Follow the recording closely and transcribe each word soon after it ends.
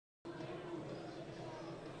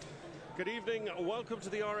Good evening, welcome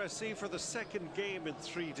to the RSC for the second game in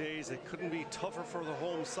 3 days. It couldn't be tougher for the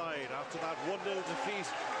home side after that 1-0 defeat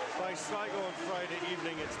by Sligo on Friday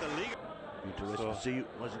evening. It's the league. Interesting to see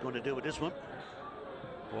what's he going to do with this one.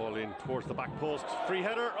 Ball in towards the back post, free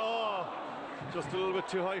header, just a little bit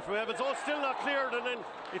too high from Evans. Still not cleared, and then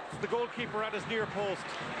it's the goalkeeper at his near post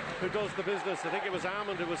who does the business. I think it was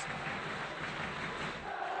Amond, it was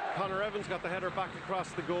Conor Evans got the header back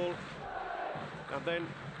across the goal, and then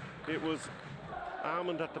it was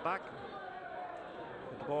Amond at the back,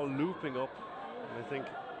 with the ball looping up, and I think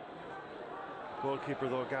the goalkeeper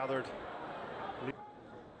though gathered.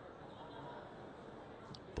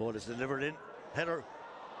 Ball is delivered in, header.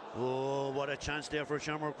 Oh, what a chance there for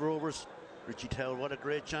Shamrock Rovers. Richie Towell, what a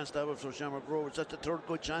great chance that was for Shamrock Rovers. That's the third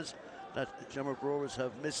good chance that Shamrock Rovers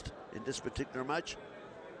have missed in this particular match.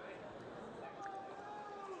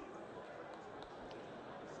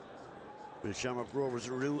 Will Shamrock Rovers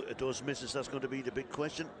rue those misses? That's going to be the big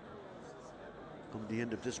question come the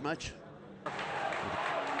end of this match.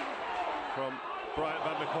 From Brian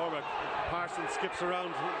Van McCormick, Parsons skips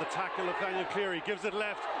around the tackle of Daniel Cleary, gives it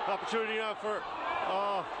left, opportunity now for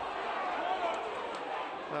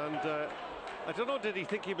and I don't know, did he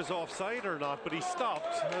think he was offside or not, but he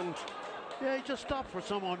stopped, and yeah, he just stopped for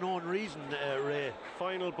some unknown reason, Ray.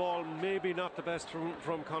 Final ball, maybe not the best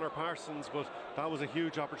from Conor Parsons, but that was a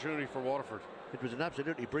huge opportunity for Waterford. It was an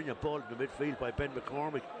absolutely brilliant ball in the midfield by Ben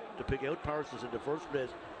McCormick to pick out Parsons in the first place.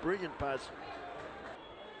 Brilliant pass.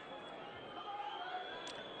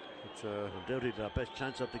 It's undoubtedly our best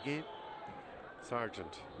chance of the game.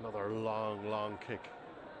 Sargent, another long kick.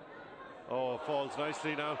 Falls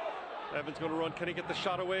nicely now. Evans going to run. Can he get the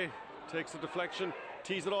shot away? Takes the deflection,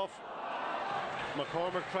 tees it off.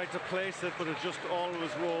 McCormick tried to place it, but it just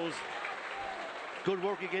always rose. Good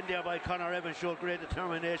work again there by Conor Evans. Showed great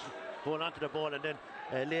determination, hold on to the ball and then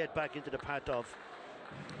lay it back into the path of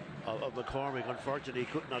McCormick. Unfortunately, he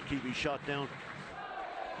could not keep his shot down.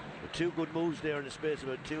 But two good moves there in the space of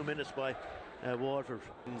about 2 minutes by Waterford.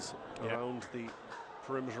 Around the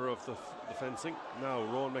perimeter of the fencing. Now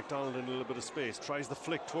Rowan McDonald in a little bit of space, tries the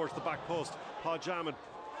flick towards the back post. Podge Hammond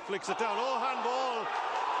flicks it down. Handball!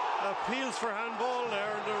 Appeals for handball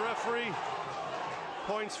there, and the referee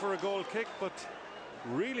points for a goal kick, but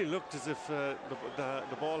really looked as if the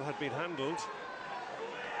ball had been handled.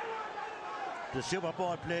 The super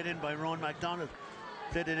ball played in by Rowan McDonald,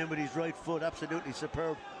 played it in with his right foot. Absolutely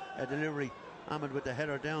superb delivery. Hammond with the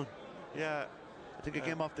header down. Yeah, I think it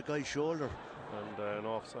came off the guy's shoulder. And an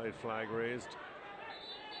offside flag raised.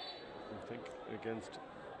 I think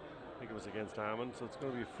it was against Hammond, so it's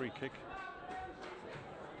going to be a free kick.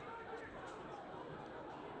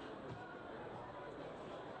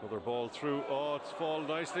 Another ball through. It's fallen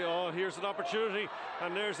nicely. Here's an opportunity,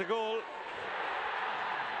 and there's a goal.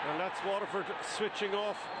 And that's Waterford switching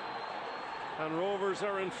off. And Rovers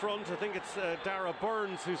are in front. I think it's Dara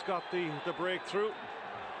Burns who's got the breakthrough.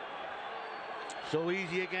 So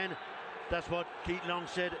easy again. That's what Keith Long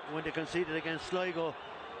said when they conceded against Sligo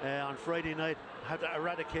on Friday night. Had to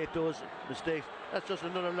eradicate those mistakes. That's just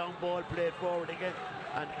another long ball played forward again,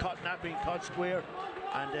 and caught square,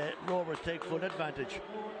 and Rovers take full advantage.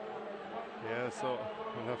 Yeah, so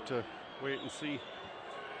we'll have to wait and see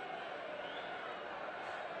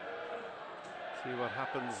what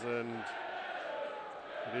happens, and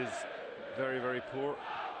it is very poor.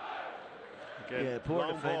 Again, yeah, poor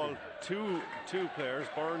long defending. ball, two players.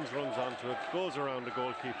 Burns runs onto it, goes around the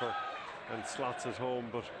goalkeeper and slots it home,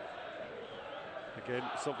 but again,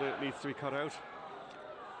 something that needs to be cut out.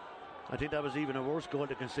 I think that was even a worse goal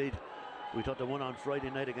to concede. We thought the one on Friday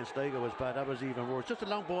night against Sligo was bad. That was even worse. Just a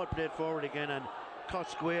long ball played forward again and caught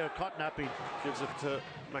square, caught napping. Gives it to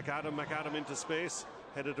McAdam. McAdam into space,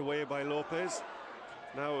 headed away by Lopez.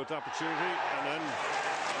 Now it's opportunity, and then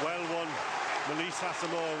well won. Melise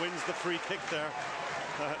Asamoah wins the free kick there.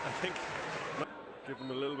 I think give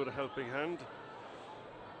him a little bit of helping hand.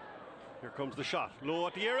 Here comes the shot, low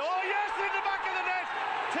at the air. Yes, in the back of the net.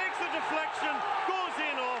 Takes the deflection, goes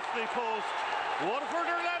in off the post. Waterford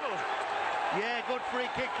are level. Yeah, good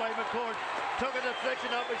free kick by McCord. Took a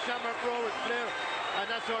deflection off a Shamrock Rovers player, and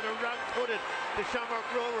that sort of wrong-footed the Shamrock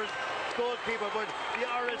Rovers goalkeeper. But the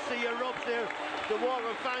RSC erupts there. The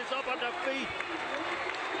Waterford fans up on their feet.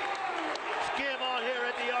 It's game on here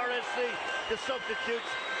at the RSC. The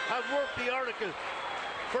substitutes have worked the oracle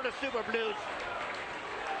for the Super Blues.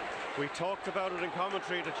 We talked about it in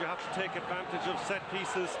commentary that you have to take advantage of set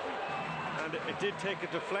pieces, and it did take a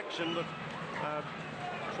deflection, but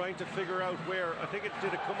trying to figure out where. I think it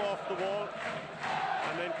come off the wall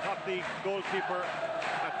and then caught the goalkeeper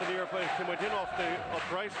at the near point. It went in off the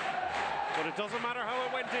upright. but it doesn't matter how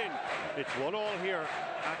it went in. It's 1-1 here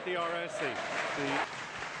at the RSC.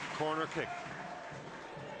 The corner kick.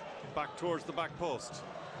 Back towards the back post.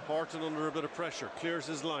 Horton under a bit of pressure, clears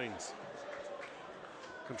his lines.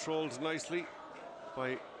 Controlled nicely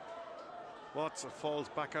by Watts. It falls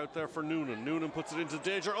back out there for Noonan. Noonan puts it into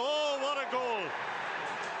danger. Oh, what a goal!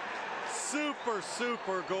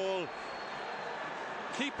 Super goal.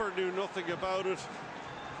 Keeper knew nothing about it.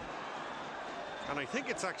 And I think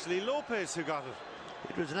it's actually Lopez who got it.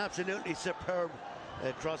 It was an absolutely superb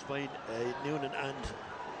cross by Noonan, and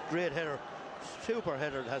great header. Super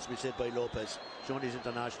header, it has to be said, by Lopez, showing his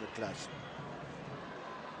international class.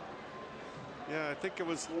 Yeah, I think it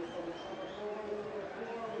was.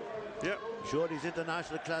 Yeah. Showed his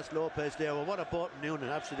international class, Lopez there. Well, what a ball, Noonan,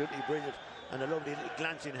 absolutely brilliant. And a lovely little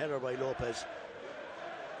glancing header by Lopez.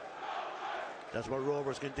 That's what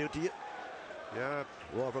Rovers can do to you. Yeah.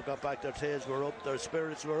 Waterford got back, their tails were up, their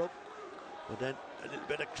spirits were up. But then a little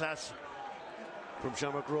bit of class from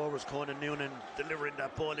Shamrock Rovers. Conan Noonan delivering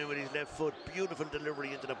that ball in with his left foot. Beautiful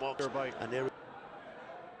delivery into the box. And there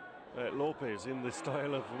Lopez in the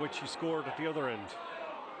style of which he scored at the other end.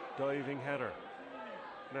 Diving header.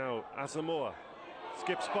 Now Asamoah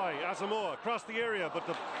skips by. Asamoah across the area, but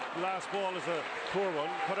the last ball is a poor one.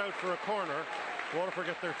 Put out for a corner. Waterford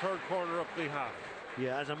get their third corner up the half.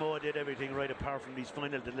 Yeah, Asamoah did everything right apart from his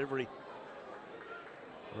final delivery.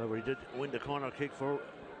 However, he did win the corner kick for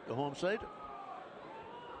the home side.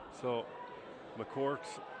 So McCourt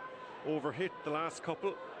overhit the last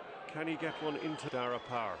couple. Can he get one into Dara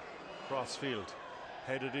Parr? Cross field,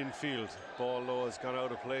 headed infield. Ball low has gone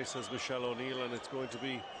out of place as Michelle O'Neill, and it's going to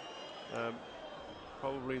be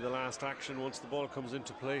probably the last action once the ball comes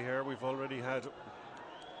into play here. We've already had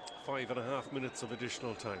 5.5 minutes of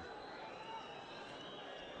additional time.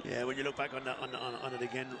 Yeah, when you look back on it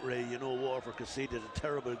again, Ray, you know Waterford conceded a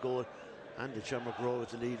terrible goal, and the Shamrock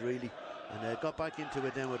Rovers the lead really, and got back into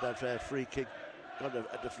it then with that free kick, got a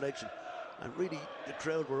deflection, and really the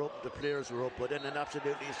crowd were up, the players were up, but then an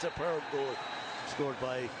absolutely superb goal scored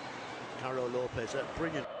by Carlo Lopez.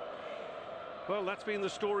 Brilliant. Well, that's been the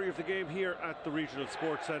story of the game here at the Regional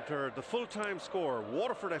Sports Centre. The full-time score: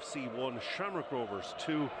 Waterford FC 1, Shamrock Rovers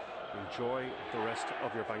 2. Enjoy the rest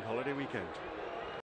of your bank holiday weekend.